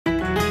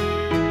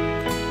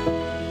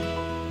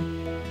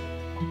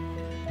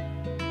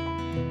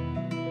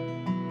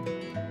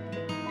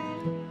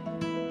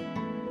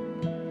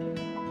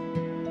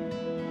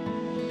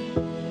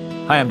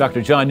Hi, I'm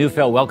Dr. John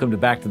Neufeld. Welcome to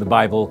Back to the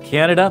Bible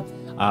Canada.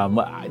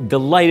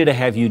 Delighted to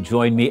have you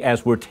join me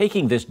as we're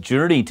taking this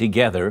journey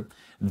together,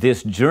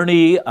 this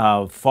journey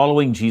of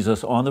following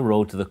Jesus on the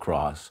road to the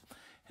cross,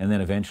 and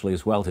then eventually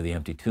as well to the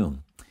empty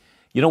tomb.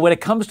 You know, when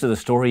it comes to the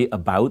story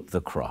about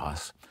the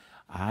cross,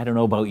 I don't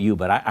know about you,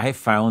 but I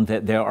found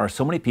that there are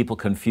so many people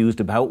confused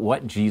about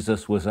what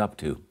Jesus was up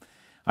to.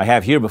 I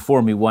have here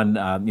before me one,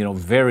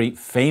 very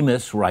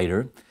famous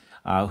writer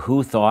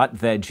who thought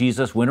that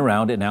Jesus went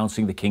around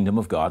announcing the kingdom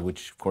of God,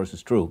 which of course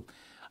is true.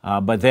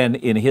 But then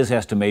in his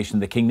estimation,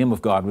 the kingdom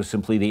of God was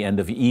simply the end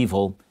of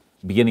evil,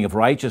 beginning of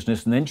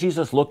righteousness. And then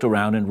Jesus looked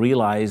around and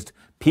realized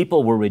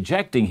people were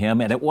rejecting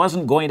him and it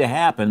wasn't going to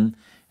happen.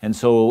 And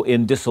so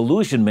in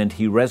disillusionment,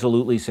 he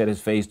resolutely set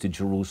his face to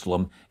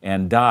Jerusalem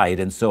and died.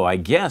 And so I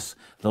guess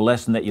the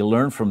lesson that you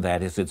learn from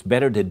that is it's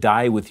better to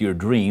die with your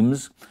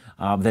dreams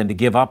than to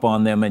give up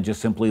on them and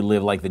just simply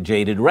live like the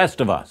jaded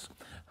rest of us.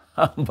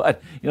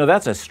 But,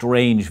 that's a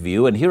strange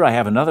view. And here I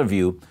have another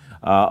view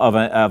of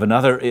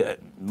another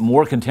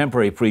more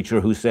contemporary preacher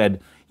who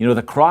said,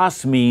 the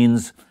cross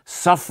means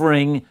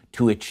suffering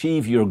to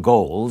achieve your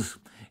goals,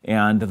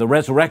 and the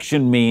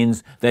resurrection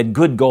means that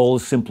good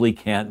goals simply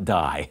can't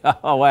die.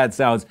 Oh, that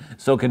sounds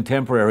so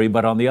contemporary,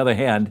 but on the other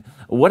hand,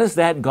 what has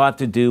that got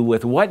to do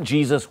with what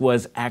Jesus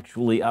was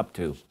actually up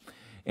to?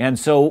 And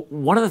so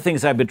one of the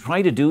things I've been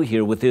trying to do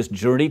here with this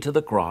journey to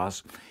the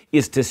cross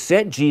is to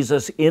set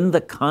Jesus in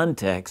the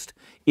context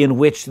in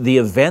which the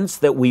events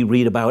that we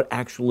read about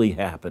actually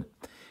happen.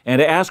 And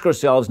to ask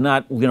ourselves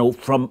not,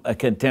 from a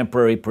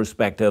contemporary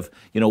perspective,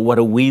 what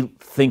do we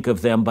think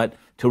of them, but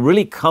to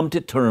really come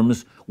to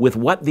terms with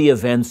what the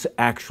events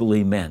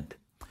actually meant.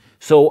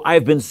 So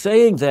I've been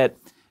saying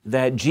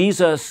that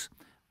Jesus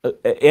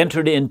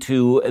entered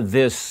into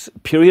this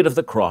period of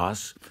the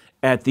cross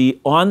at the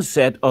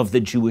onset of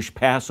the Jewish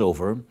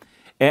Passover,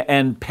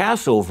 and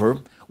Passover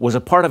was a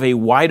part of a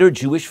wider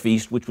Jewish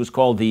feast, which was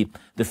called the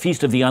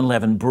Feast of the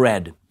Unleavened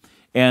Bread.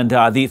 And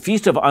the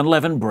Feast of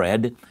Unleavened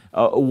Bread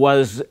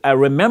was a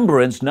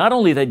remembrance not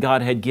only that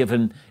God had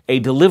given a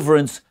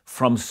deliverance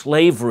from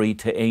slavery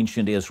to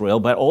ancient Israel,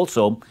 but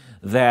also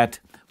that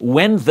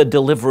when the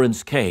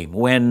deliverance came,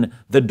 when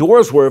the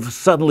doors were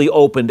suddenly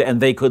opened and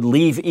they could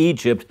leave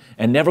Egypt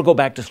and never go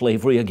back to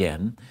slavery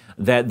again,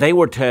 that they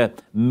were to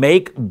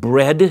make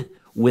bread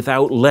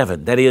without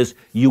leaven. That is,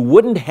 you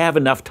wouldn't have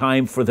enough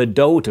time for the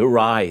dough to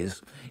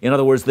rise. In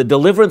other words, the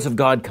deliverance of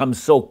God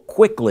comes so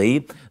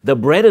quickly, the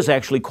bread is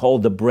actually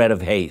called the bread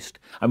of haste.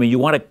 I mean, you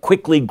want to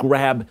quickly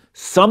grab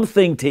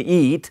something to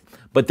eat,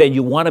 but then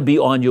you want to be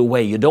on your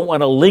way. You don't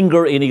want to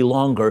linger any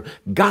longer.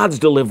 God's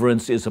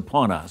deliverance is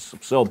upon us.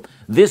 So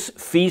this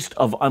Feast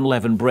of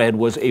Unleavened Bread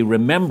was a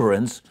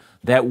remembrance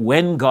that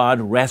when God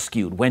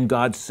rescued, when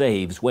God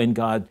saves, when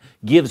God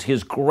gives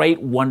his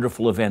great,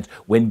 wonderful events,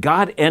 when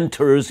God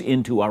enters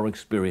into our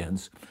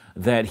experience,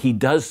 that he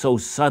does so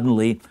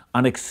suddenly,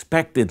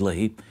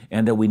 unexpectedly,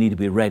 and that we need to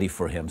be ready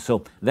for him.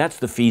 So that's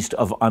the Feast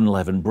of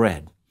Unleavened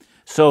Bread.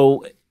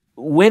 So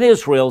when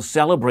Israel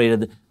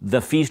celebrated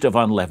the Feast of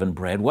Unleavened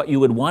Bread, what you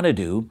would want to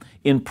do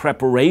in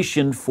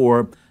preparation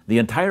for the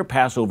entire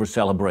Passover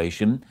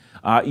celebration,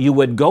 you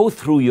would go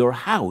through your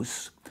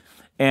house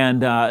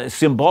and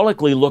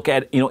symbolically look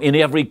at, in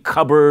every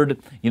cupboard,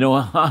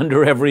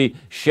 under every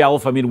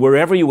shelf,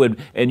 wherever you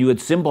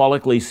would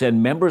symbolically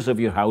send members of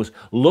your house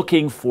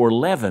looking for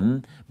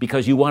leaven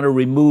because you want to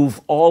remove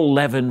all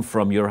leaven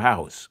from your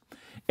house.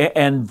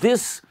 And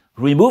this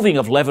removing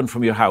of leaven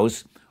from your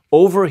house,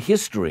 over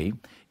history,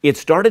 it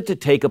started to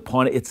take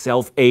upon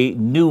itself a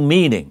new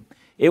meaning.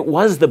 It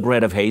was the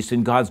bread of haste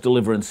and God's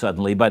deliverance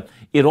suddenly, but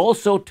it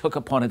also took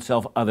upon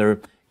itself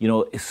other,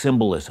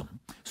 symbolism.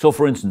 So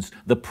for instance,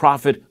 the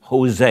prophet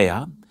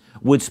Hosea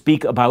would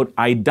speak about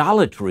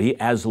idolatry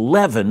as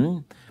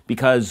leaven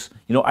because,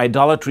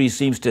 idolatry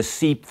seems to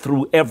seep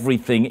through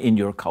everything in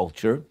your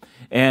culture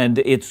and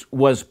it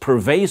was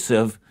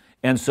pervasive.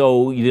 And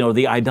so,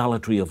 the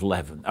idolatry of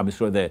leaven,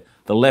 the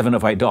leaven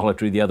of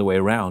idolatry the other way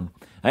around.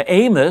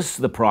 Amos,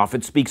 the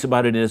prophet, speaks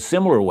about it in a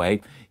similar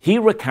way. He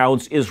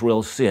recounts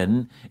Israel's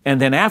sin,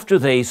 and then after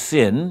they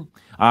sin,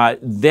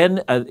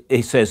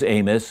 he says,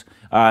 Amos,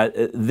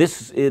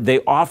 they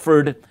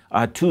offered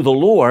to the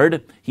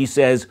Lord, he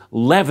says,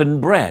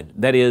 leavened bread.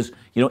 That is,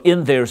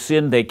 in their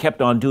sin, they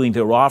kept on doing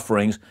their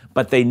offerings,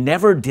 but they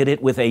never did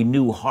it with a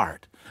new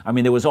heart.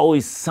 There was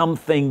always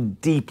something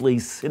deeply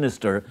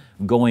sinister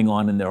going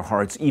on in their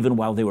hearts, even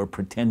while they were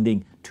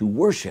pretending to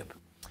worship.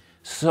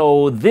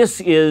 So this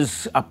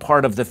is a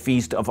part of the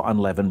Feast of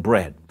Unleavened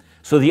Bread.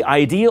 So the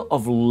idea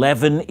of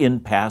leaven in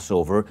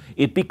Passover,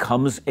 it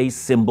becomes a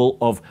symbol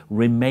of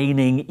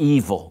remaining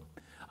evil.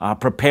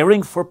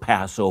 Preparing for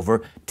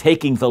Passover,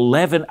 taking the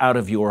leaven out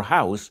of your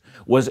house,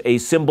 was a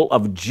symbol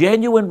of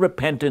genuine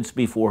repentance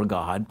before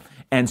God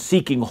and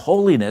seeking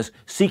holiness,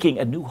 seeking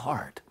a new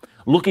heart,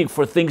 looking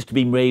for things to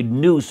be made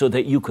new so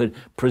that you could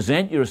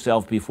present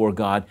yourself before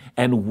God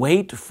and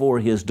wait for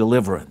his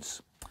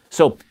deliverance.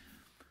 So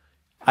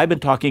I've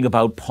been talking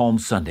about Palm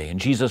Sunday, and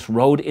Jesus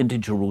rode into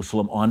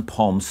Jerusalem on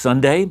Palm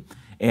Sunday,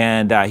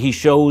 and he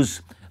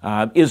shows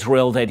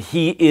Israel that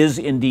he is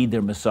indeed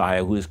their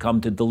Messiah who has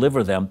come to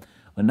deliver them,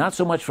 but not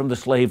so much from the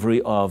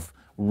slavery of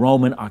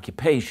Roman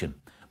occupation,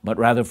 but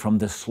rather from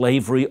the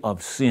slavery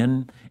of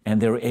sin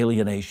and their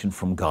alienation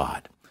from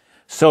God.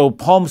 So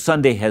Palm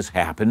Sunday has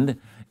happened,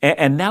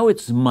 and now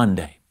it's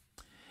Monday.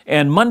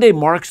 And Monday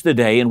marks the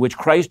day in which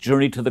Christ's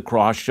journey to the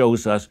cross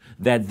shows us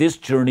that this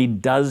journey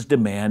does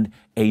demand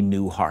a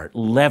new heart.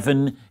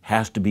 Leaven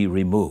has to be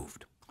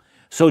removed.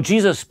 So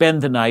Jesus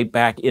spent the night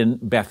back in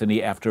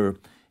Bethany after,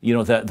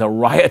 the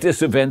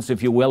riotous events,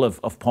 if you will,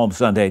 of Palm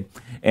Sunday.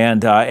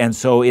 And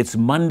so it's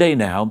Monday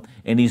now,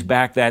 and he's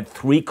back that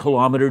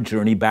 3-kilometer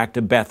journey back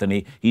to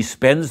Bethany. He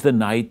spends the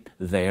night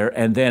there,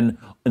 and then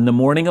in the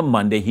morning of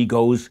Monday, he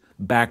goes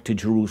back to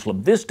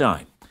Jerusalem. This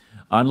time,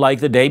 unlike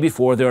the day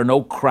before, there are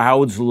no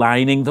crowds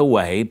lining the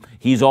way.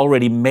 He's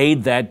already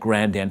made that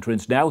grand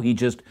entrance. Now he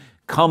just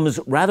comes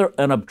rather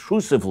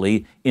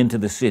unobtrusively into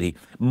the city.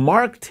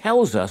 Mark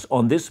tells us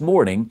on this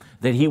morning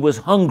that he was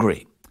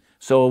hungry.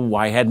 So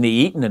why hadn't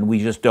he eaten? And we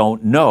just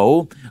don't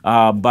know.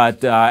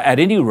 But at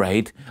any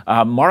rate,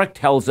 Mark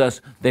tells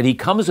us that he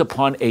comes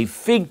upon a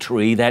fig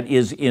tree that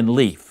is in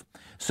leaf.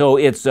 So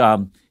it's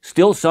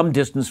still some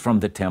distance from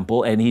the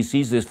temple, and he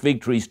sees this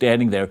fig tree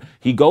standing there.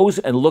 He goes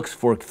and looks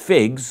for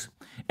figs,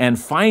 and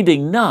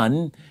finding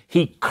none,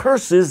 he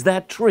curses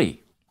that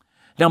tree.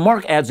 Now,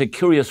 Mark adds a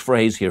curious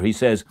phrase here. He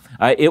says,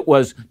 it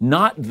was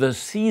not the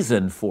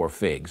season for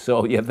figs.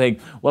 So you think,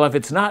 well, if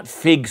it's not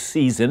fig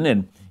season,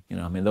 and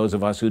those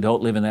of us who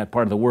don't live in that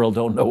part of the world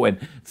don't know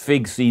when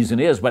fig season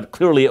is, but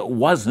clearly it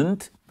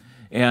wasn't.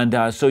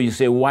 And so you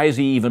say, why is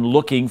he even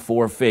looking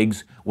for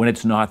figs when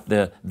it's not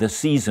the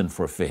season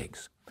for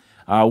figs?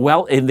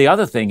 And the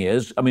other thing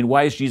is,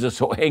 why is Jesus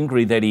so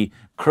angry that he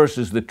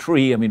curses the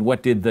tree?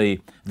 What did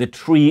the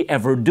tree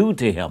ever do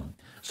to him?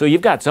 So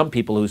you've got some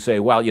people who say,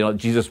 well,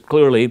 Jesus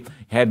clearly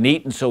hadn't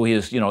eaten, so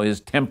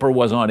his temper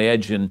was on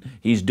edge and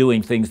he's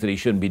doing things that he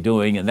shouldn't be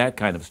doing and that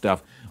kind of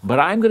stuff. But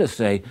I'm going to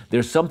say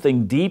there's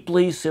something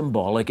deeply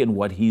symbolic in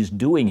what he's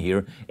doing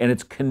here, and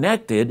it's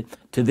connected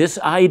to this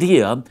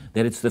idea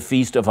that it's the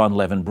Feast of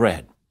Unleavened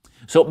Bread.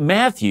 So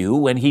Matthew,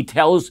 when he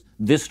tells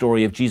this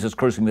story of Jesus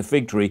cursing the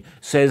fig tree,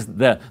 says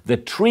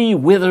the tree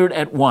withered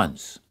at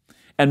once.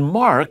 And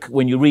Mark,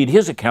 when you read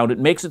his account, it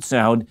makes it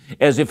sound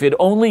as if it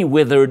only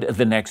withered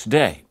the next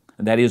day,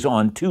 and that is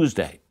on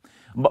Tuesday.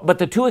 But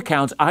the two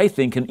accounts, I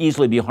think, can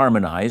easily be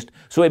harmonized,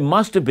 so it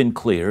must have been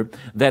clear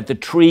that the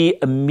tree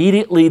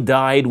immediately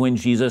died when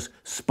Jesus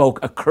spoke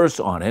a curse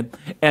on it,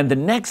 and the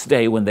next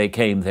day when they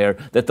came there,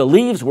 that the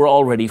leaves were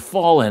already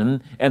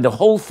fallen, and the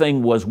whole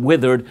thing was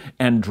withered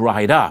and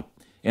dried up.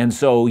 And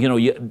so,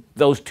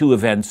 those two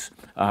events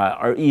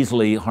are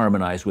easily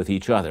harmonized with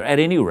each other. At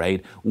any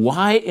rate,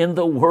 why in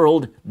the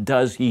world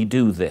does he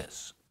do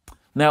this?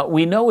 Now,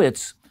 we know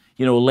it's,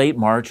 late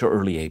March or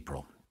early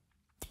April.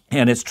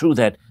 And it's true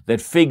that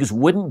figs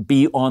wouldn't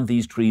be on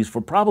these trees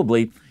for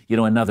probably,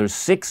 another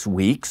 6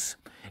 weeks.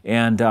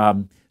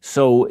 And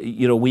so,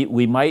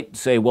 we might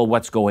say, well,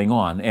 what's going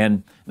on?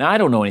 And now I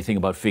don't know anything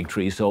about fig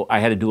trees, so I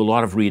had to do a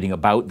lot of reading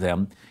about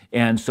them.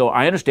 And so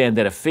I understand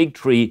that a fig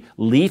tree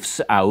leafs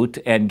out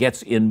and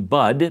gets in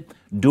bud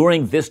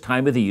during this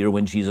time of the year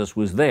when Jesus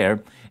was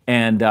there.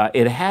 And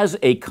it has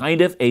a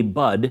kind of a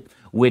bud,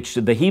 which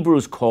the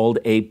Hebrews called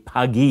a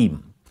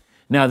pagim.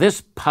 Now,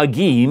 this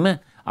pagim,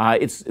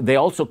 they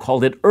also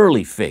called it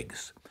early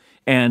figs.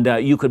 And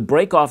you could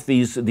break off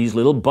these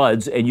little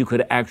buds and you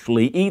could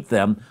actually eat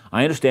them.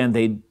 I understand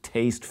they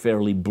taste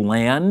fairly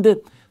bland,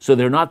 so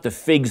they're not the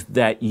figs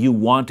that you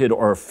wanted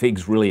or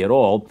figs really at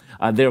all.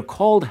 They're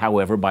called,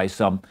 however, by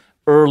some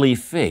early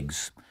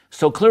figs.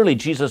 So clearly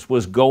Jesus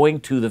was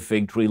going to the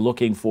fig tree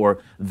looking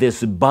for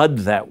this bud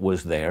that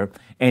was there,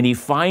 and he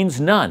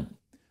finds none.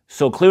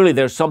 So clearly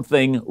there's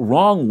something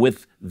wrong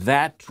with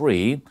that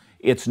tree.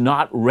 It's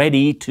not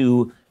ready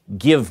to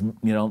give,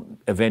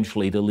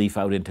 eventually to leaf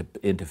out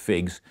into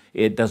figs.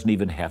 It doesn't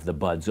even have the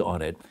buds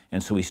on it.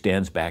 And so he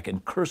stands back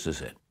and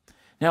curses it.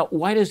 Now,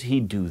 why does he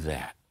do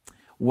that?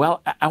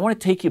 Well, I want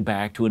to take you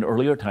back to an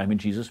earlier time in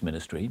Jesus'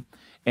 ministry.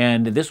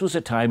 And this was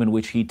a time in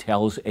which he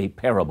tells a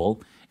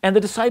parable. And the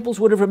disciples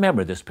would have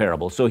remembered this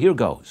parable. So here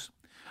goes.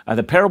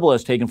 The parable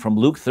is taken from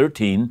Luke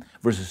 13,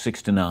 verses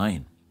 6 to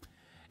 9.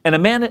 And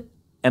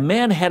a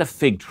man had a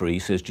fig tree,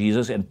 says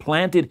Jesus, and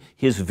planted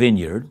his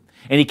vineyard.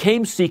 And he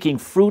came seeking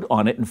fruit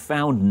on it and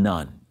found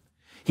none.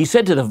 He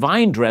said to the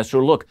vine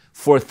dresser, look,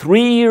 for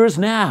 3 years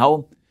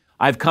now,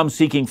 I've come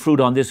seeking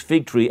fruit on this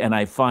fig tree and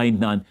I find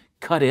none.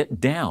 Cut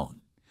it down.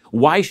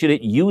 Why should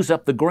it use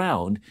up the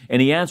ground?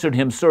 And he answered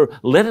him, sir,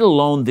 let it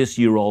alone this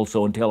year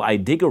also until I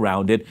dig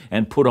around it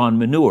and put on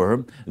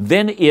manure.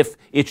 Then if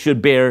it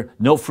should bear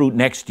no fruit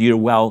next year,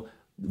 well,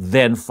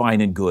 then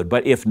fine and good.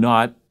 But if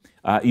not,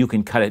 you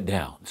can cut it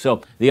down.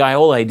 So the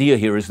whole idea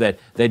here is that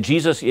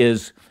Jesus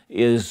is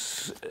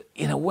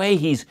in a way,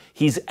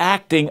 he's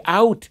acting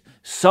out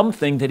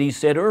something that he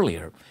said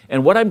earlier.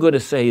 And what I'm going to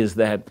say is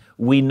that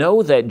we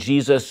know that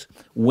Jesus,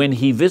 when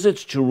he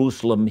visits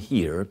Jerusalem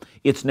here,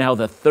 it's now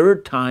the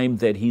third time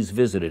that he's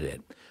visited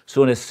it.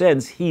 So in a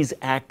sense, he's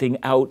acting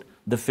out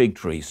the fig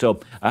tree. So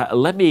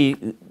let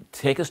me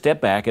take a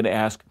step back and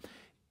ask,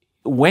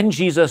 when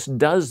Jesus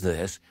does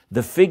this,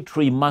 the fig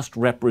tree must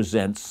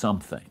represent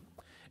something.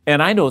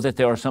 And I know that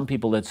there are some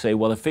people that say,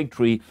 well, the fig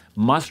tree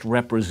must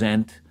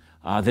represent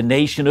the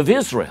nation of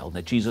Israel,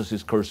 that Jesus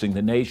is cursing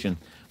the nation.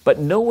 But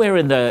nowhere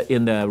in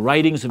the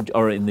writings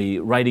in the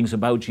writings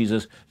about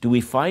Jesus do we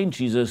find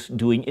Jesus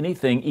doing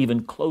anything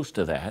even close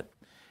to that.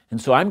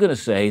 And so I'm going to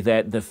say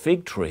that the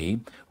fig tree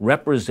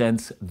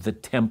represents the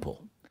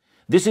temple.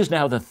 This is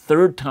now the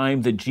third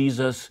time that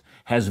Jesus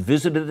has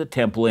visited the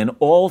temple, and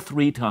all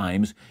three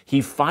times he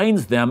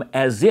finds them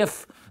as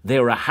if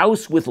they're a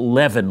house with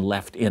leaven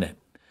left in it.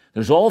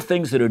 There's all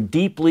things that are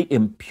deeply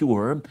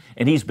impure,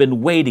 and he's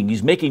been waiting.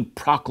 He's making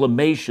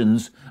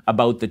proclamations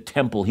about the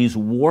temple. He's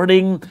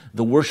warning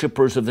the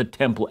worshipers of the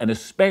temple, and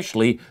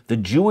especially the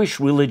Jewish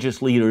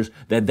religious leaders,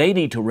 that they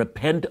need to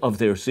repent of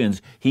their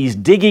sins. He's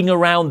digging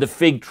around the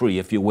fig tree,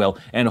 if you will,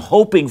 and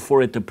hoping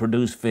for it to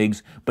produce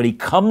figs, but he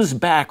comes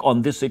back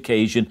on this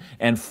occasion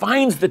and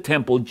finds the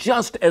temple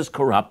just as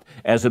corrupt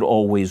as it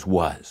always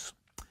was.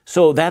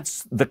 So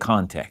that's the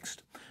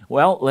context.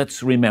 Well,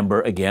 let's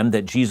remember again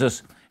that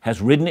Jesus has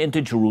ridden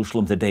into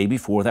Jerusalem the day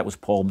before. That was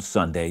Palm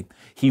Sunday.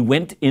 He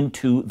went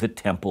into the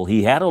temple.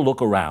 He had a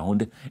look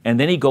around, and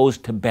then he goes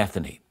to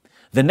Bethany.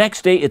 The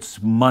next day,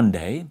 it's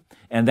Monday,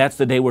 and that's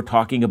the day we're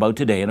talking about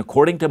today. And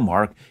according to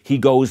Mark, he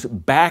goes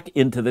back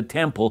into the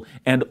temple,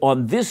 and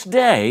on this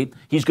day,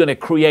 he's going to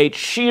create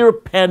sheer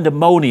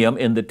pandemonium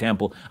in the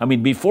temple. I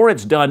mean, before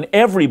it's done,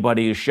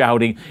 everybody is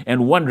shouting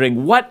and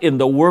wondering, what in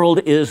the world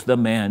is the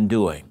man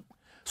doing?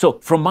 So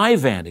from my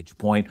vantage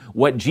point,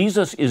 what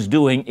Jesus is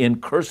doing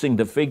in cursing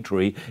the fig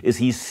tree is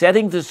he's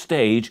setting the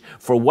stage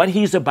for what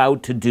he's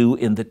about to do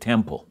in the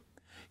temple.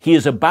 He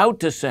is about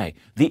to say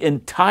the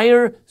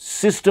entire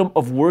system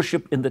of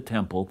worship in the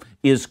temple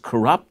is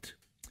corrupt.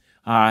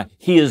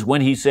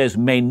 When he says,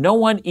 may no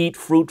one eat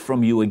fruit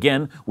from you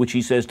again, which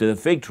he says to the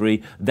fig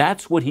tree,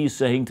 that's what he's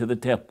saying to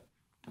the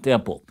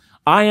temple.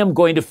 I am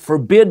going to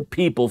forbid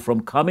people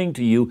from coming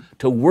to you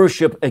to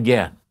worship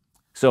again.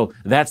 So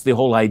that's the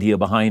whole idea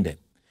behind it.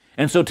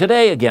 And so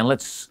today, again,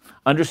 let's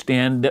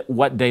understand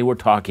what day we're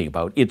talking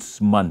about. It's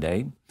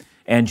Monday,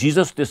 and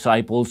Jesus'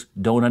 disciples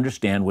don't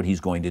understand what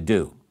he's going to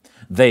do.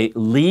 They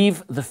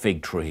leave the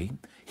fig tree.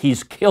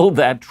 He's killed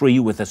that tree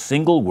with a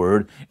single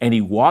word, and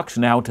he walks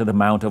now to the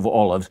Mount of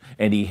Olives,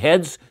 and he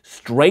heads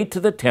straight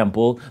to the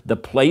temple, the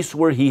place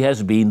where he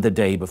has been the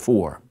day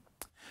before.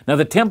 Now,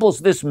 the temple's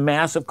this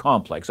massive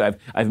complex.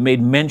 I've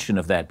made mention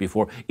of that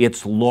before.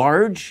 It's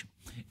large.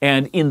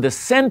 And in the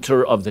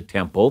center of the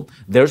temple,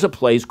 there's a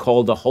place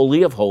called the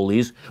Holy of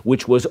Holies,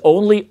 which was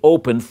only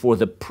open for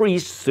the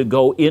priests to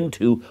go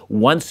into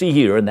once a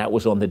year, and that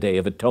was on the Day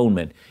of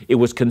Atonement. It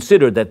was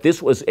considered that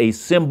this was a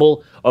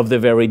symbol of the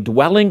very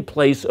dwelling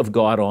place of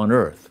God on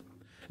earth.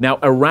 Now,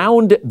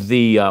 around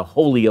the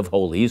Holy of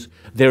Holies,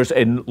 there's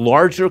a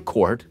larger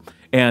court,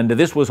 and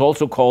this was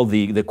also called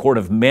the court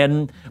of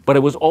men, but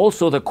it was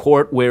also the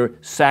court where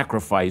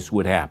sacrifice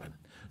would happen.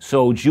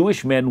 So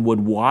Jewish men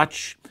would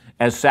watch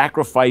as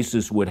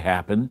sacrifices would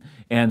happen,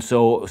 and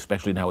so,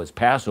 especially now it's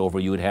Passover,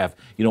 you would have,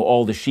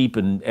 all the sheep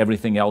and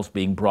everything else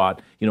being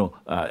brought,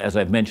 as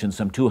I've mentioned,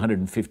 some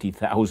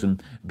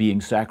 250,000 being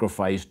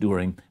sacrificed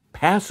during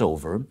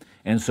Passover,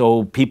 and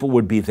so people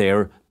would be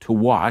there to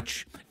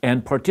watch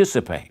and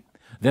participate.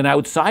 Then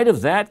outside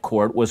of that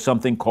court was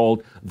something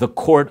called the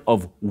Court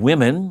of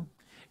Women,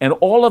 and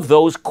all of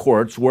those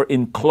courts were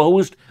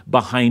enclosed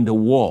behind a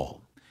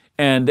wall.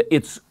 And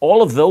it's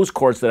all of those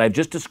courts that I've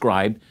just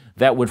described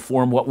that would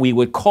form what we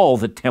would call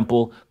the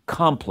temple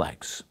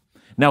complex.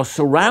 Now,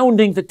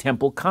 surrounding the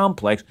temple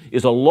complex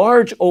is a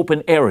large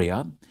open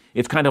area.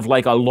 It's kind of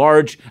like a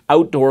large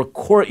outdoor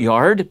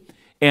courtyard,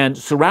 and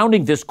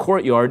surrounding this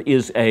courtyard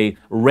is a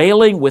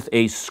railing with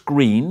a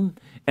screen,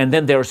 and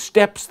then there are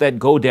steps that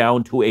go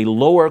down to a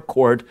lower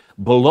court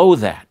below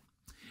that.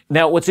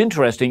 Now, what's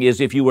interesting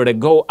is if you were to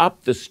go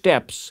up the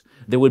steps,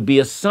 there would be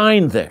a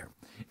sign there.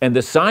 And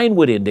the sign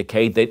would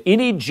indicate that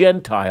any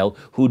Gentile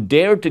who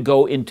dared to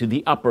go into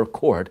the upper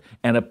court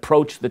and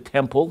approach the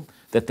temple,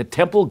 that the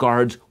temple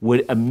guards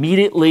would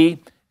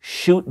immediately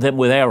shoot them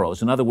with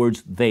arrows. In other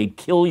words, they'd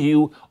kill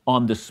you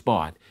on the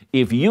spot.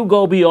 If you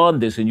go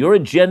beyond this and you're a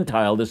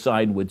Gentile, the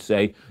sign would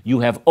say, you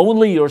have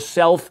only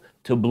yourself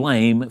to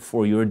blame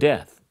for your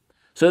death.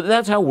 So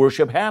that's how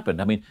worship happened.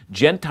 I mean,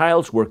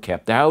 Gentiles were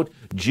kept out,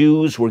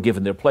 Jews were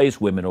given their place,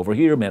 women over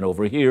here, men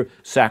over here,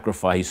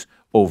 sacrifice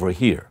over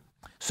here.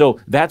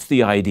 So that's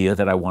the idea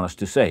that I want us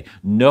to say.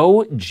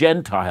 No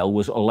Gentile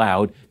was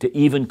allowed to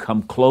even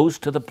come close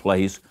to the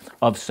place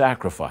of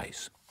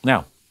sacrifice.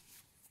 Now,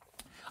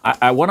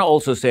 I want to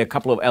also say a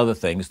couple of other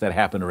things that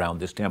happened around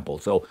this temple.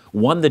 So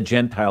one, the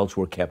Gentiles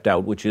were kept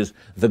out, which is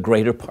the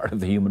greater part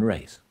of the human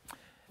race.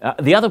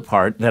 The other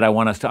part that I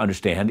want us to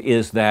understand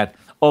is that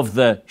of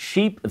the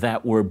sheep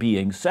that were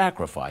being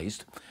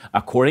sacrificed,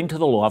 according to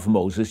the law of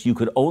Moses, you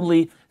could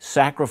only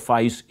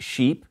sacrifice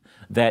sheep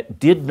that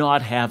did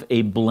not have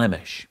a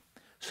blemish.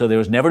 So there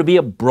was never to be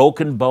a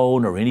broken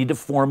bone or any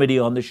deformity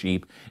on the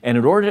sheep. And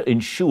in order to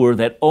ensure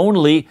that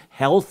only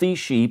healthy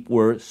sheep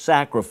were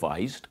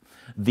sacrificed,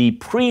 the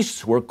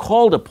priests were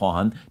called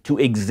upon to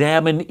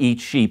examine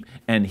each sheep.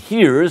 And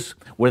here's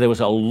where there was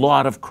a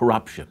lot of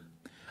corruption.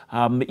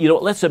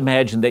 Let's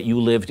imagine that you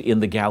lived in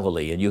the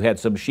Galilee and you had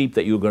some sheep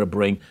that you were going to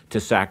bring to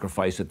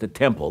sacrifice at the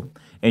temple.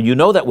 And you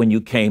know that when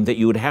you came that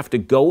you would have to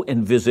go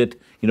and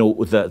visit,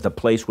 the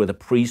place where the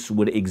priests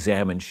would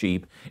examine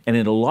sheep. And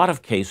in a lot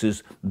of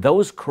cases,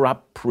 those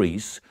corrupt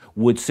priests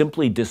would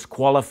simply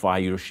disqualify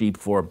your sheep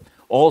for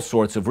all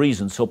sorts of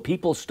reasons. So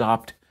people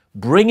stopped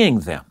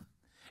bringing them.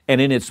 And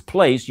in its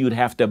place, you'd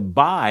have to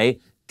buy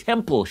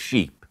temple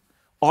sheep,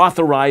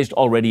 authorized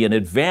already in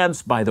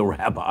advance by the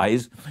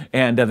rabbis,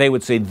 and they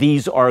would say,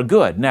 these are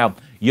good. Now,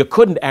 you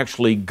couldn't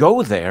actually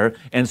go there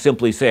and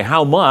simply say,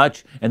 how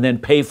much, and then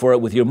pay for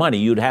it with your money.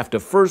 You'd have to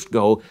first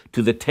go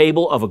to the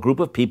table of a group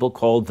of people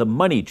called the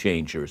money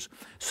changers.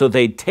 So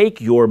they'd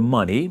take your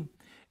money,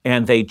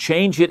 and they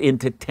change it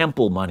into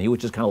temple money,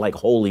 which is kind of like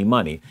holy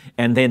money,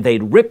 and then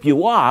they'd rip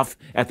you off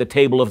at the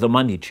table of the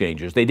money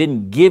changers. They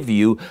didn't give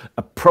you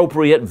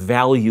appropriate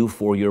value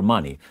for your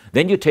money.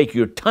 Then you take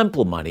your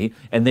temple money,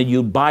 and then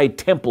you buy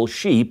temple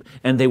sheep,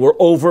 and they were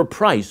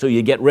overpriced, so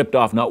you get ripped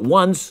off not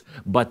once,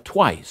 but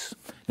twice.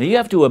 Now you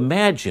have to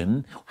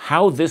imagine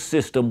how this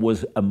system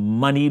was a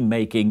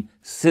money-making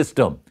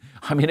system.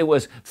 I mean, it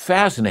was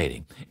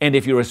fascinating. And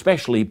if you're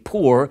especially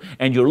poor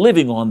and you're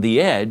living on the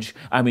edge,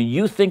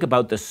 you think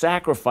about the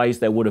sacrifice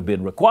that would have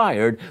been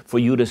required for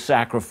you to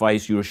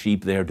sacrifice your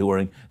sheep there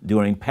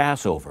during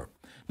Passover.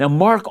 Now,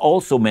 Mark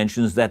also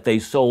mentions that they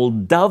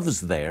sold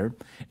doves there,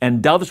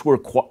 and doves were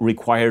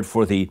required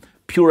for the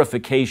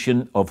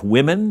purification of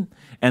women,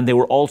 and they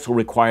were also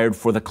required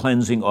for the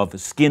cleansing of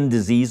skin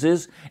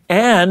diseases,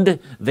 and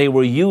they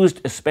were used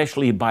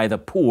especially by the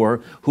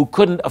poor who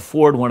couldn't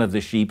afford one of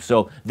the sheep,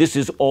 so this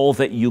is all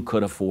that you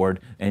could afford,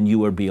 and you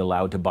would be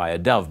allowed to buy a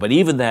dove. But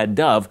even that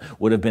dove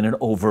would have been an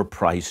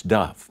overpriced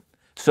dove.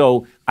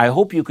 So I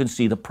hope you can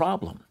see the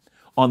problem.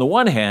 On the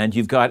one hand,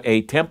 you've got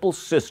a temple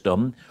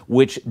system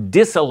which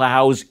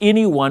disallows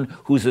anyone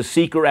who's a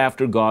seeker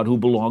after God who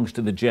belongs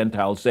to the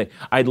Gentiles say,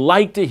 I'd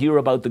like to hear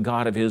about the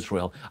God of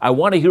Israel. I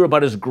want to hear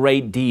about his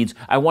great deeds.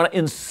 I want to,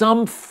 in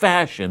some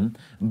fashion,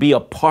 be a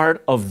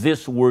part of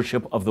this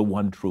worship of the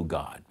one true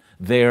God.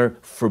 They're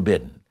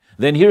forbidden.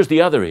 Then here's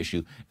the other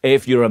issue.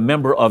 If you're a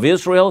member of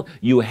Israel,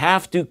 you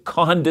have to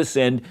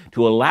condescend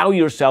to allow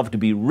yourself to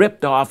be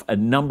ripped off a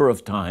number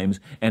of times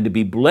and to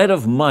be bled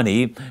of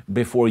money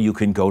before you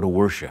can go to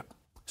worship.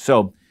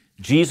 So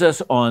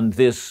Jesus on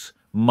this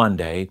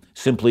Monday,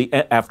 simply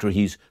after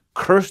he's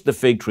cursed the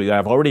fig tree,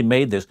 I've already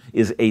made this,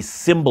 is a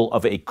symbol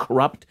of a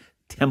corrupt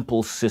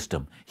temple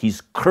system.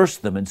 He's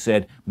cursed them and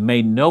said,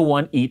 may no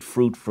one eat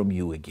fruit from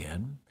you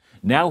again.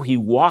 Now he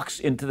walks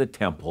into the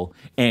temple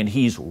and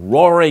he's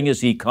roaring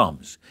as he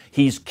comes.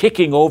 He's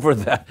kicking over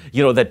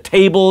the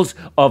tables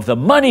of the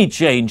money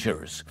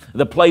changers,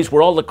 the place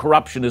where all the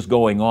corruption is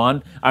going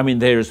on.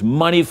 There's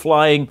money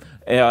flying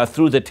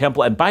through the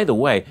temple. And by the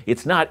way,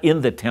 it's not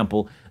in the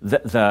temple.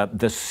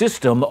 The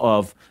system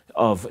of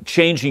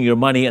changing your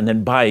money and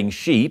then buying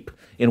sheep,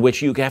 in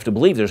which you have to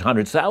believe there's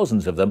hundreds,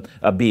 thousands of them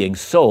being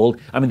sold.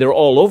 They're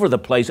all over the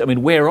place.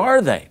 Where are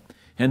they?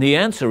 And the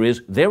answer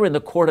is they're in the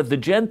court of the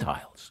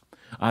Gentiles.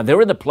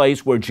 They're in the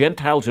place where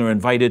Gentiles are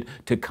invited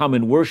to come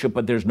and worship,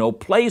 but there's no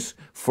place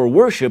for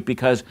worship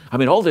because,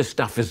 all this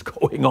stuff is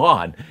going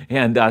on.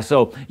 And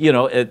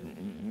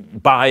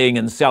buying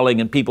and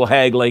selling and people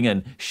haggling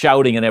and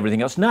shouting and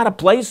everything else, not a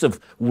place of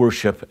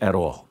worship at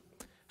all.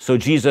 So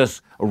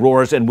Jesus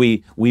roars, and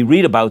we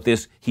read about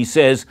this. He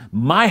says,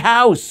 my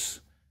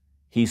house,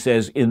 he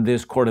says, in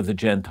this court of the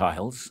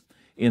Gentiles,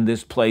 in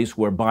this place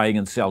where buying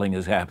and selling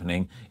is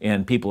happening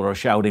and people are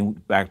shouting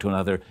back to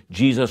another,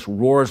 Jesus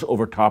roars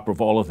over top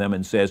of all of them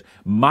and says,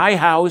 my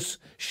house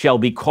shall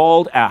be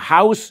called a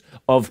house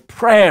of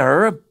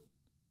prayer,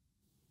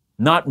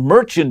 not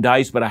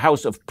merchandise, but a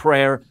house of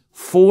prayer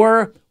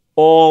for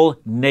all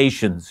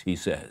nations, he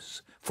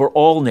says. For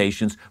all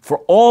nations, for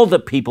all the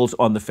peoples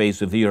on the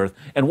face of the earth.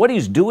 And what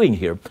he's doing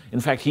here, in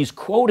fact, he's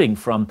quoting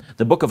from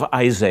the book of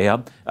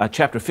Isaiah,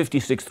 chapter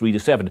 56,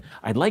 3-7.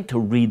 I'd like to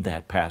read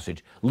that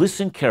passage.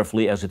 Listen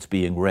carefully as it's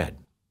being read.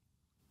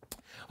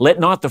 Let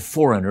not the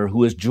foreigner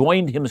who has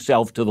joined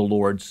himself to the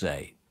Lord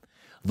say,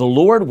 the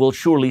Lord will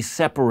surely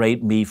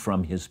separate me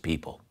from his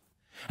people.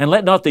 And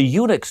let not the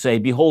eunuch say,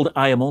 behold,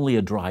 I am only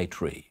a dry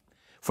tree.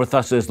 For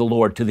thus says the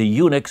Lord to the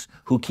eunuchs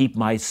who keep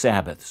my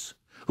Sabbaths,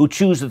 who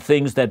choose the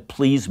things that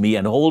please me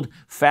and hold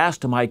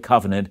fast to my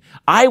covenant,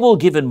 I will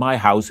give in my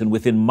house and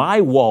within my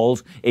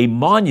walls a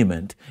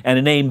monument and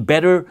a name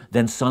better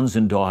than sons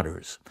and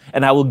daughters.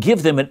 And I will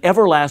give them an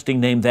everlasting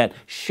name that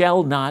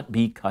shall not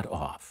be cut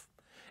off.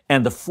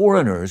 And the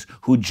foreigners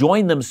who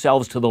join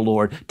themselves to the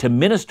Lord to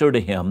minister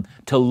to him,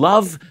 to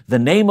love the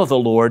name of the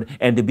Lord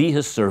and to be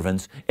his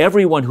servants,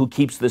 everyone who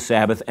keeps the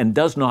Sabbath and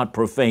does not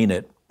profane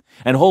it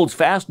and holds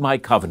fast my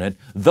covenant,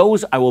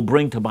 those I will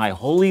bring to my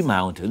holy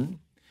mountain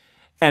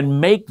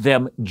and make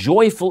them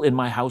joyful in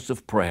my house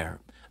of prayer.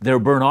 Their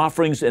burnt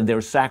offerings and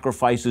their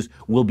sacrifices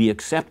will be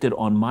accepted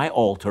on my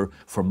altar,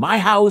 for my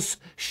house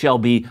shall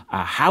be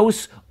a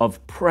house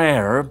of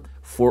prayer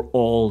for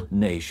all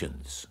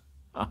nations.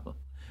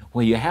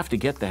 Well, you have to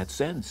get that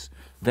sense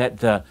that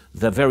the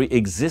very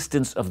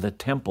existence of the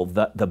temple,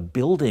 the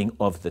building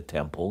of the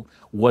temple,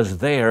 was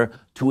there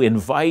to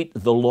invite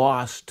the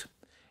lost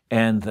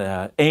and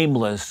the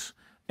aimless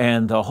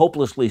and the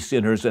hopelessly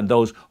sinners and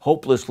those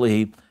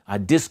hopelessly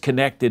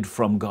disconnected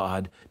from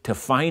God to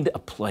find a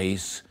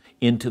place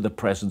into the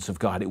presence of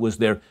God. It was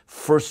their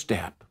first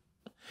step.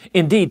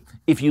 Indeed,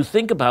 if you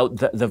think about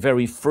the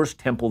very first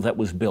temple that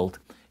was built,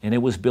 and it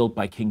was built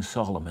by King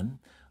Solomon,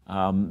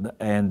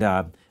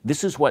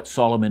 this is what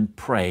Solomon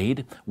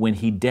prayed when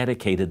he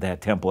dedicated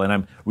that temple. And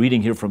I'm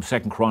reading here from 2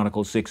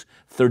 Chronicles 6,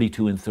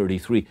 32 and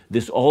 33.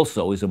 This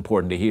also is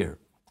important to hear.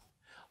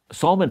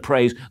 Solomon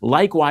prays,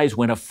 likewise,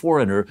 when a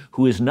foreigner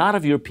who is not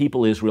of your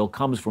people Israel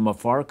comes from a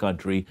far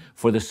country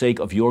for the sake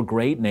of your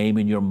great name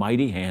and your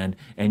mighty hand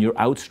and your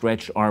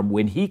outstretched arm,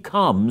 when he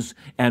comes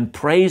and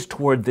prays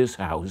toward this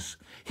house,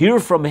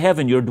 hear from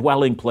heaven your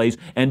dwelling place,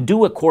 and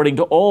do according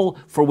to all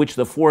for which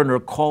the foreigner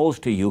calls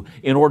to you,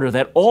 in order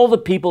that all the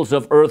peoples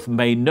of earth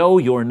may know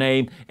your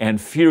name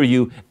and fear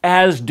you,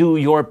 as do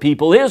your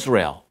people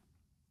Israel,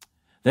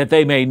 that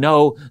they may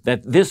know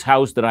that this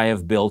house that I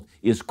have built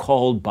is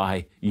called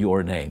by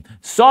your name.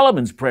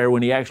 Solomon's prayer,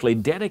 when he actually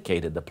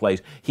dedicated the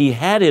place, he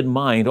had in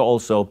mind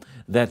also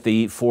that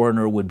the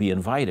foreigner would be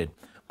invited.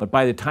 But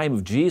by the time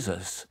of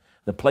Jesus,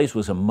 the place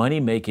was a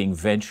money-making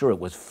venture. It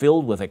was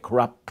filled with a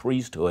corrupt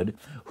priesthood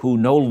who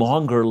no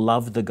longer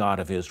loved the God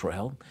of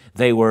Israel.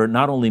 They were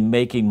not only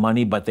making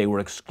money, but they were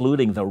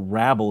excluding the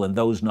rabble and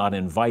those not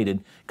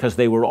invited because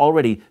they were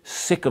already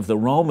sick of the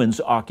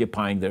Romans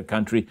occupying their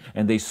country,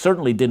 and they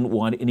certainly didn't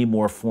want any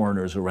more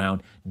foreigners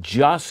around.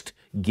 Just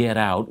get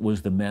out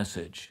was the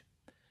message.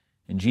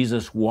 And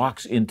Jesus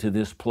walks into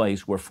this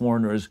place where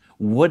foreigners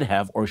would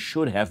have or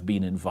should have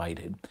been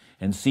invited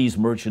and sees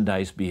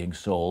merchandise being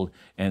sold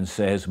and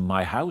says,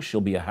 my house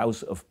shall be a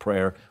house of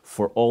prayer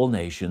for all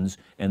nations,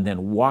 and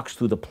then walks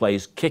through the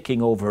place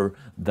kicking over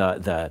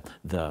the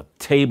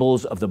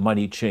tables of the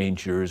money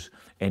changers,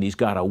 and he's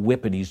got a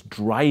whip and he's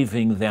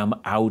driving them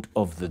out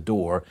of the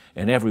door,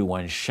 and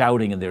everyone's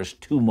shouting and there's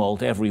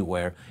tumult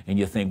everywhere, and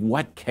you think,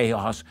 what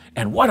chaos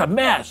and what a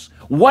mess!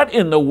 What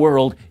in the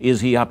world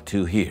is he up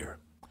to here?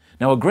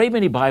 Now, a great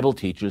many Bible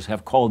teachers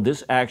have called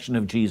this action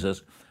of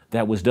Jesus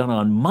that was done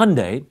on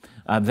Monday,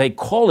 they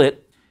call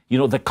it,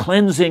 the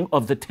cleansing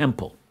of the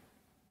temple.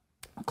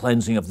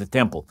 Cleansing of the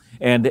temple.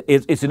 And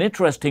it's an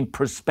interesting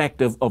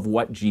perspective of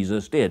what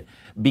Jesus did.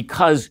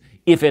 Because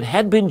if it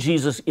had been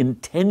Jesus'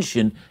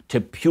 intention to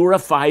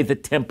purify the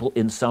temple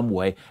in some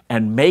way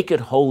and make it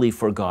holy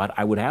for God,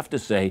 I would have to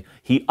say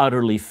he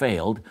utterly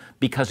failed,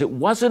 because it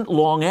wasn't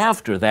long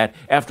after that,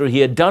 after he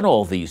had done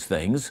all these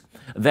things,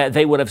 that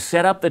they would have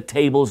set up the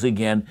tables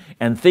again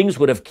and things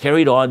would have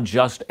carried on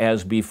just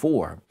as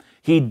before.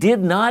 He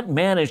did not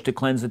manage to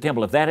cleanse the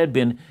temple. If that had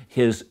been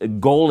his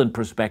goal and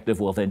perspective,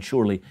 well, then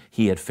surely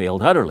he had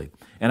failed utterly.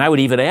 And I would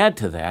even add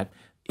to that,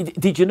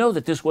 did you know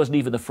that this wasn't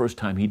even the first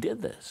time he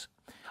did this?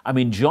 I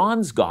mean,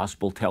 John's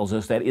gospel tells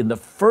us that in the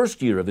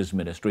first year of his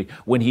ministry,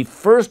 when he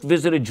first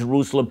visited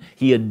Jerusalem,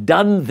 he had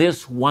done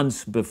this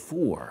once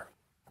before.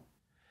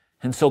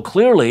 And so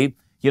clearly,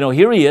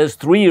 here he is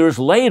 3 years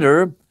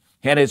later,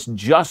 and it's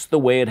just the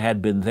way it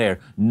had been there.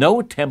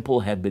 No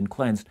temple had been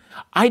cleansed.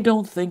 I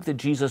don't think that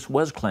Jesus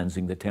was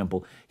cleansing the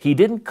temple. He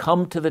didn't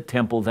come to the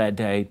temple that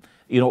day,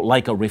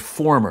 like a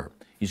reformer.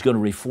 He's going to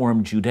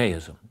reform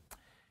Judaism.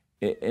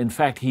 In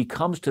fact, he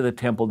comes to the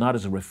temple not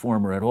as a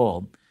reformer at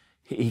all.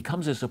 He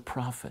comes as a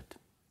prophet.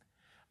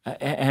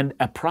 And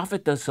a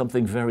prophet does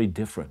something very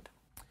different.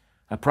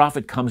 A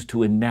prophet comes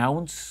to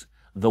announce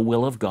the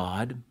will of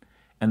God,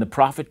 and the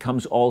prophet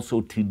comes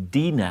also to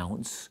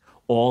denounce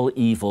all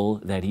evil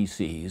that he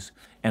sees.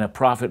 And a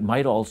prophet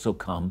might also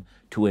come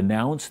to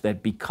announce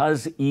that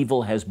because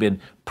evil has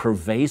been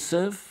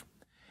pervasive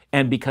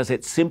and because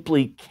it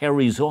simply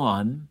carries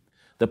on,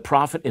 the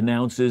prophet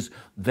announces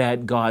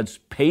that God's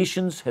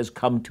patience has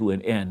come to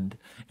an end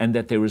and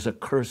that there is a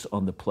curse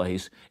on the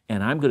place.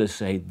 And I'm going to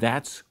say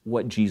that's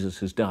what Jesus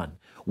has done.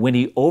 When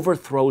he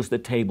overthrows the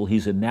table,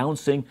 he's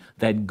announcing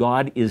that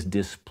God is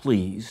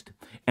displeased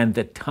and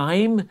the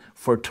time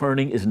for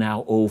turning is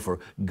now over.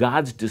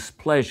 God's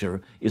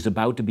displeasure is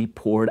about to be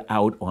poured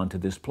out onto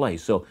this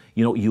place. So,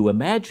 you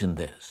imagine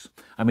this.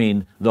 I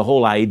mean, the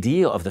whole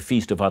idea of the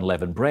Feast of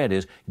Unleavened Bread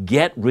is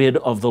get rid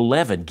of the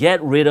leaven,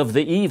 get rid of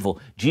the evil.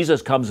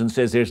 Jesus comes and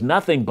says there's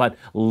nothing but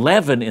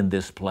leaven in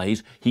this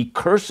place. He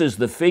curses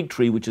the fig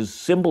tree, which is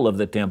symbol of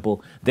the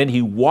temple. Then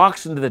he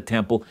walks into the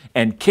temple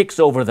and kicks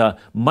over the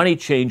money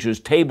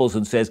changers' tables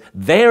and says,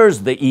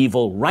 there's the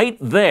evil right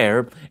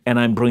there, and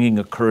I'm bringing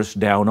a curse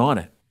down on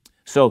it.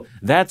 So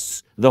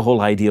that's the whole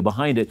idea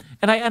behind it.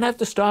 And I have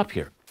to stop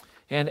here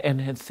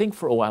and think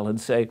for a while and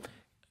say,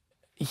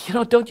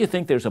 don't you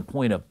think there's a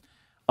point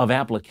of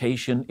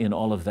application in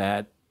all of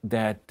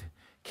that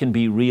can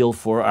be real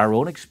for our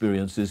own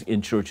experiences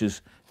in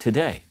churches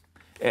today?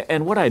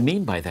 And what I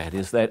mean by that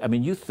is that, I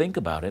mean, you think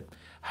about it,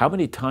 how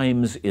many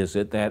times is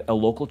it that a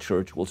local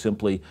church will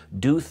simply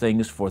do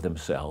things for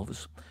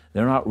themselves?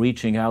 They're not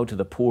reaching out to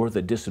the poor,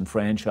 the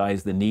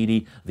disenfranchised, the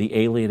needy, the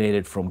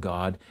alienated from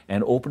God,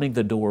 and opening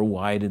the door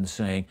wide and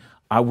saying,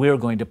 we're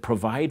going to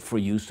provide for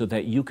you so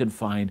that you can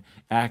find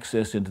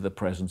access into the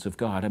presence of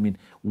God. I mean,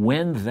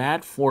 when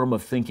that form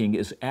of thinking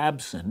is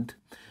absent,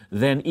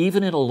 then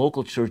even in a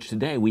local church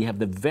today, we have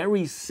the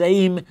very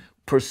same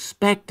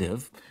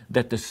perspective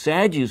that the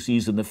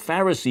Sadducees and the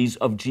Pharisees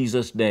of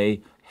Jesus'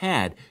 day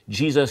had.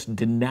 Jesus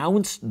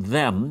denounced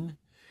them,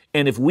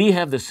 and if we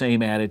have the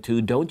same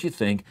attitude, don't you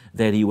think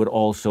that he would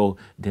also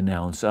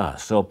denounce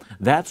us? So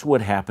that's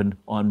what happened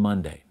on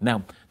Monday.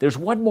 Now, there's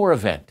one more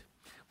event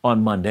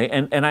on Monday,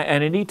 and I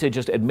need to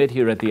just admit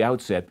here at the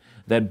outset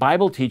that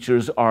Bible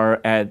teachers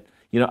are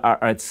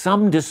at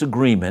some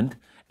disagreement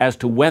as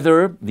to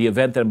whether the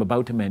event that I'm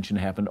about to mention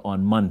happened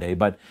on Monday.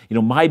 But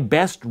my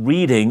best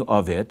reading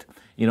of it,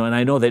 and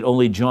I know that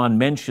only John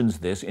mentions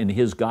this in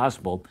his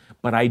gospel,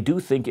 but I do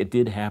think it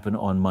did happen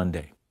on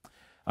Monday.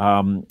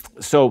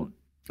 So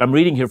I'm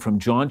reading here from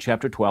John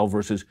chapter 12,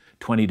 verses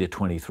 20 to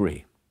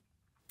 23.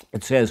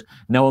 It says,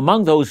 "Now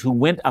among those who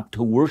went up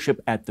to worship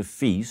at the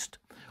feast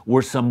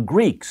were some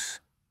Greeks.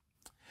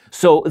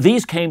 So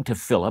these came to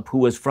Philip, who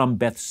was from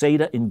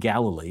Bethsaida in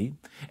Galilee,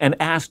 and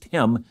asked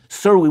him,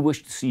 'Sir, we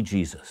wish to see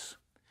Jesus.'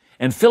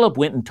 And Philip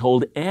went and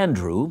told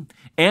Andrew.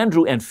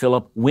 Andrew and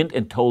Philip went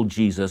and told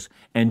Jesus,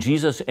 and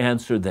Jesus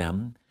answered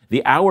them,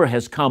 'The hour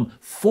has come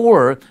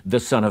for the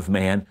Son of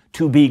Man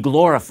to be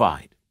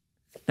glorified.'"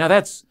 Now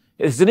it's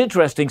an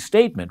interesting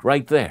statement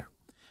right there.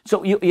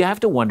 So you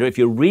have to wonder, if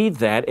you read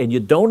that and you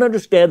don't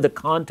understand the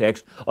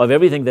context of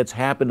everything that's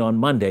happened on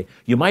Monday,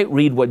 you might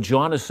read what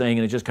John is saying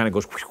and it just kind of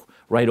goes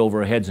right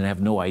over our heads and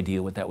have no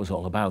idea what that was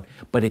all about.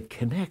 But it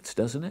connects,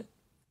 doesn't it?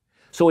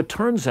 So it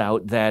turns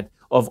out that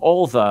of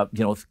all the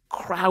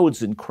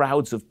crowds and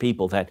crowds of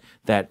people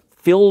that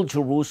filled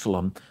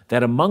Jerusalem,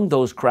 that among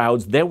those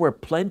crowds there were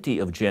plenty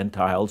of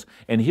Gentiles,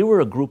 and here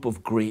were a group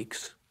of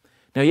Greeks.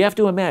 Now you have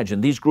to imagine,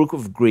 these group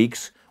of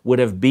Greeks would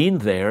have been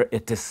there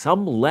to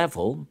some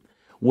level,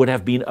 would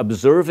have been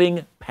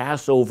observing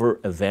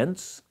Passover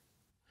events,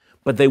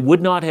 but they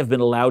would not have been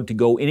allowed to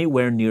go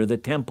anywhere near the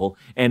temple.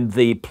 And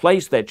the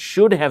place that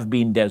should have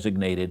been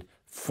designated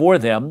for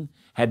them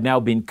had now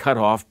been cut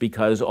off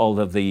because all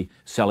of the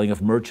selling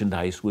of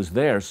merchandise was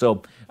there.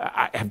 So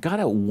I've got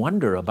to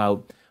wonder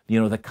about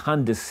the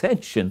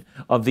condescension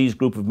of these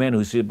group of men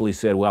who simply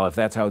said, well, if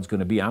that's how it's going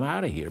to be, I'm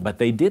out of here. But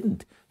they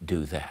didn't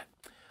do that.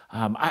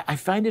 I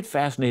find it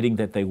fascinating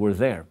that they were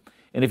there.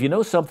 And if you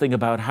know something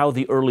about how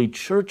the early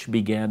church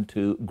began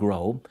to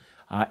grow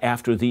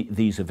after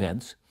these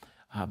events,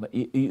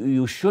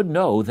 you should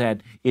know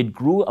that it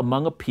grew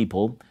among a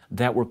people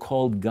that were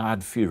called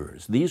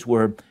God-fearers. These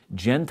were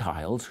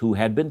Gentiles who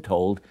had been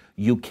told,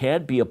 you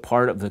can't be a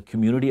part of the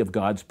community of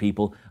God's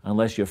people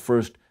unless you're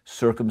first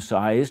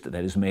circumcised,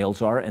 that is,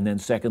 males are, and then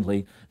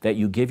secondly, that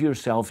you give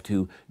yourself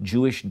to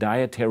Jewish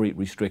dietary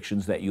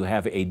restrictions, that you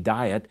have a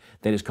diet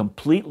that is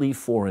completely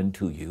foreign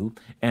to you,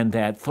 and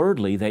that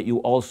thirdly, that you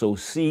also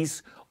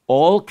cease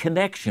all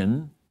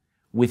connection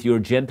with your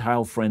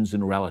Gentile friends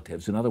and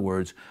relatives. In other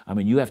words,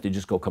 you have to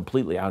just go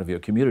completely out of your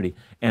community.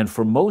 And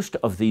for most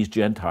of these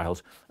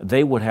Gentiles,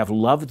 they would have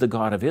loved the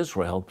God of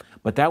Israel,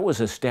 but that was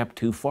a step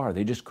too far.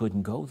 They just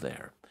couldn't go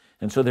there.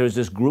 And so there's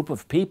this group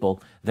of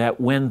people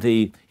that when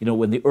the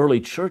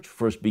early church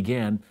first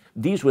began,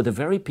 these were the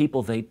very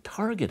people they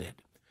targeted.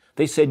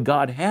 They said,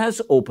 God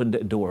has opened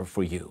a door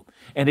for you,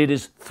 and it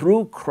is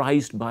through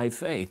Christ by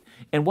faith.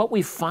 And what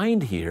we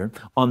find here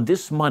on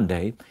this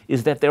Monday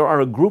is that there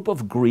are a group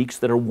of Greeks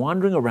that are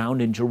wandering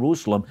around in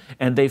Jerusalem,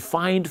 and they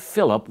find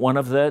Philip, one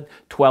of the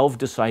 12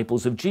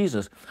 disciples of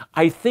Jesus.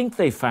 I think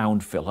they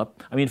found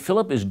Philip.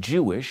 Philip is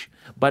Jewish,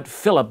 but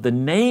Philip, the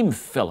name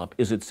Philip,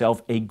 is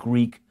itself a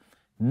Greek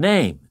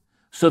name.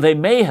 So they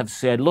may have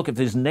said, look, if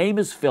his name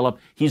is Philip,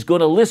 he's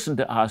going to listen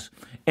to us,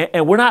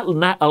 and we're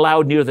not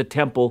allowed near the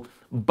temple,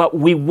 but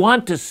we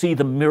want to see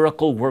the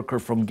miracle worker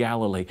from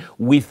Galilee.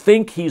 We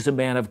think he's a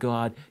man of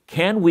God.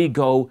 Can we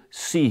go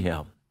see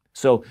him?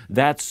 So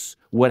that's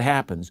what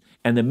happens.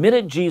 And the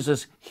minute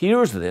Jesus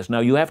hears this, now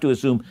you have to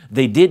assume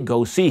they did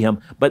go see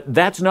him, but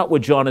that's not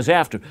what John is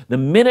after. The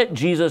minute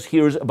Jesus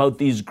hears about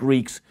these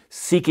Greeks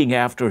seeking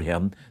after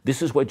him,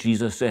 this is what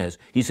Jesus says.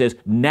 He says,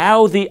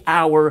 now the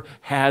hour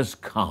has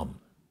come.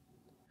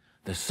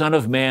 The Son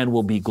of Man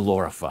will be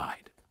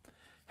glorified.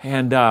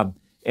 And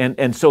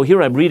so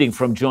here I'm reading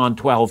from John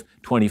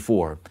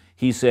 12:24.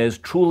 He says,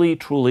 truly,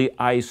 truly,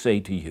 I say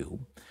to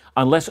you,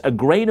 unless a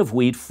grain of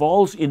wheat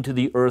falls into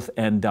the earth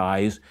and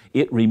dies,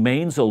 it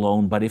remains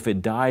alone, but if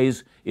it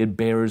dies, it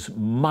bears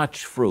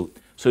much fruit.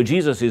 So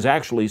Jesus is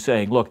actually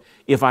saying, look,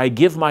 if I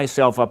give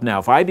myself up now,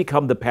 if I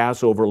become the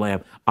Passover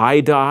lamb, I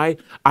die,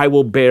 I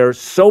will bear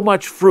so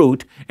much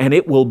fruit, and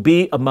it will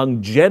be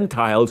among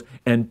Gentiles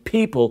and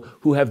people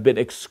who have been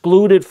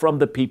excluded from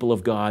the people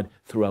of God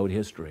throughout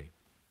history.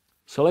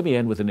 So let me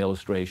end with an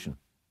illustration.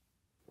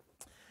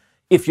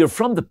 If you're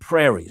from the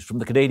prairies, from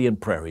the Canadian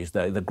prairies,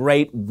 the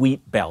great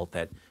wheat belt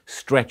that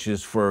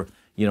stretches for,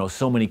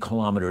 so many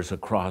kilometers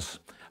across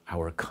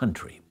our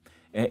country,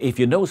 if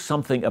you know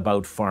something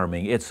about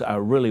farming, it's a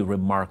really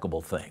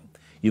remarkable thing.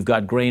 You've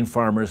got grain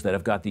farmers that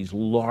have got these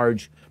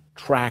large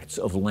tracts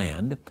of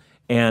land,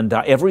 and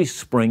every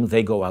spring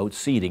they go out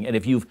seeding. And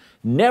if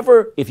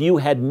you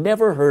had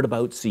never heard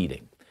about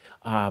seeding,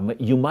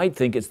 you might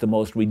think it's the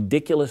most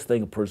ridiculous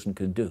thing a person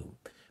could do,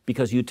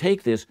 because you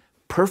take this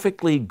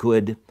perfectly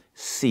good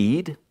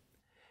seed,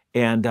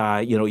 and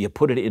you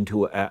put it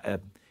into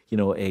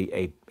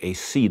a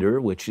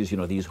seeder, which is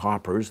these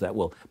hoppers that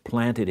will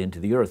plant it into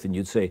the earth. And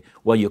you'd say,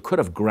 well, you could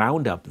have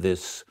ground up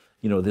this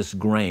this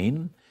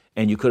grain,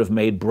 and you could have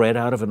made bread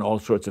out of it and all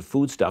sorts of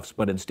foodstuffs,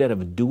 but instead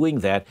of doing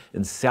that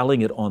and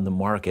selling it on the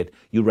market,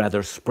 you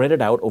rather spread it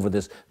out over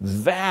this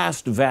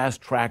vast,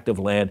 vast tract of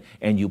land,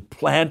 and you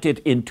plant it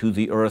into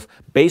the earth.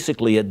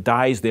 Basically, it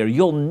dies there.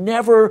 You'll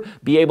never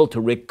be able to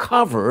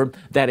recover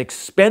that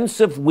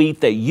expensive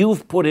wheat that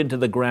you've put into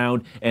the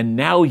ground and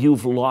now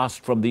you've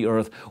lost from the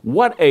earth.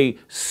 What a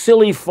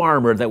silly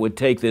farmer that would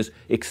take this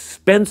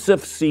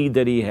expensive seed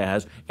that he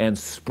has and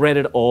spread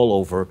it all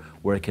over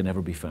where it can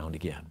never be found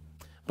again.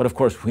 But of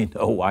course, we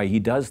know why he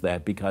does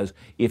that, because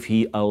if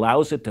he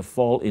allows it to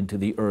fall into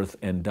the earth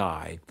and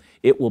die,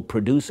 it will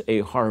produce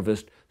a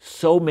harvest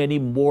so many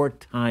more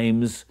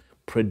times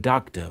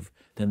productive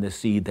than the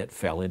seed that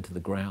fell into the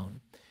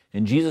ground.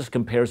 And Jesus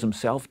compares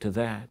himself to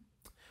that.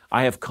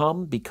 I have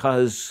come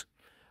because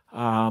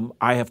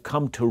I have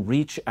come to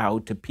reach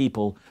out to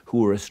people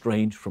who are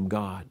estranged from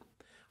God.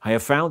 I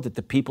have found that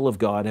the people of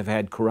God have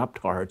had corrupt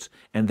hearts,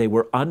 and they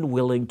were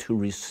unwilling to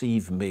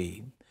receive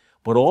me.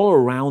 But all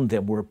around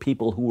them were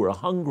people who were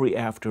hungry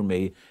after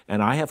me,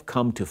 and I have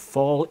come to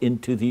fall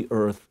into the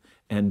earth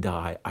and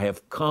die. I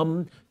have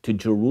come to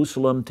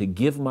Jerusalem to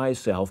give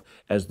myself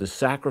as the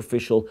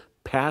sacrificial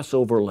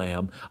Passover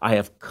lamb. I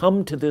have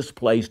come to this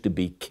place to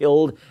be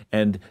killed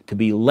and to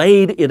be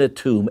laid in a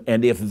tomb.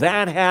 And if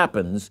that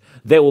happens,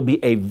 there will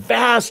be a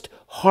vast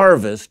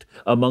harvest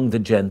among the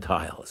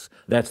Gentiles.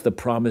 That's the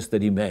promise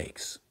that he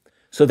makes.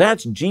 So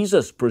that's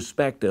Jesus'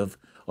 perspective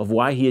of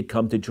why he had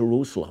come to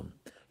Jerusalem.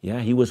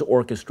 Yeah, he was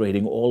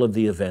orchestrating all of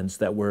the events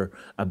that were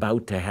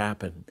about to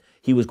happen.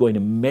 He was going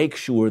to make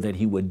sure that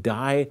he would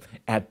die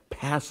at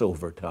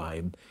Passover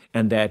time,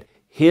 and that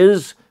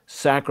his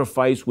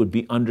sacrifice would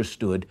be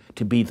understood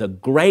to be the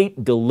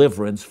great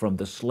deliverance from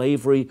the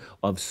slavery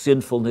of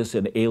sinfulness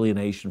and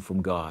alienation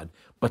from God.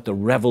 But the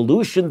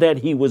revolution that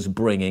he was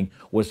bringing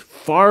was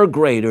far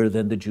greater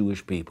than the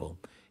Jewish people.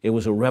 It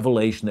was a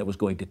revelation that was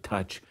going to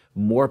touch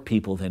more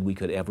people than we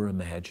could ever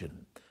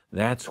imagine.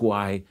 That's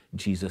why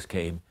Jesus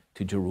came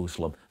to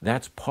Jerusalem.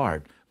 That's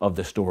part of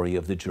the story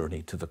of the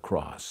journey to the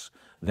cross.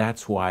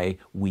 That's why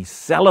we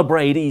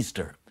celebrate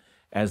Easter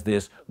as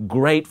this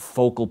great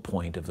focal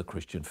point of the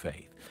Christian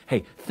faith.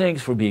 Hey,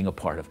 thanks for being a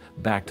part of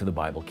Back to the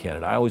Bible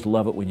Canada. I always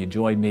love it when you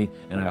join me,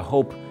 and I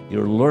hope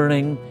you're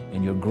learning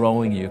and you're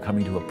growing and you're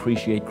coming to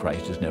appreciate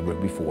Christ as never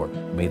before.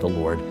 May the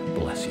Lord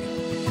bless you.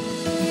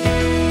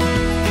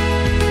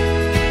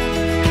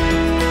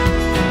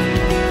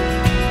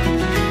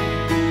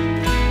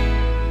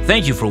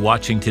 Thank you for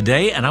watching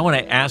today, and I want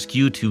to ask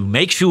you to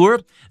make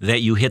sure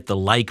that you hit the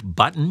like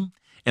button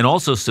and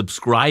also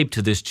subscribe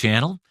to this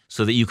channel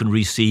so that you can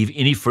receive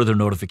any further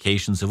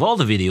notifications of all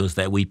the videos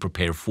that we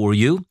prepare for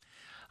you.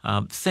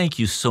 Thank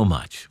you so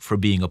much for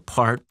being a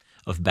part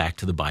of Back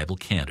to the Bible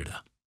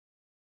Canada.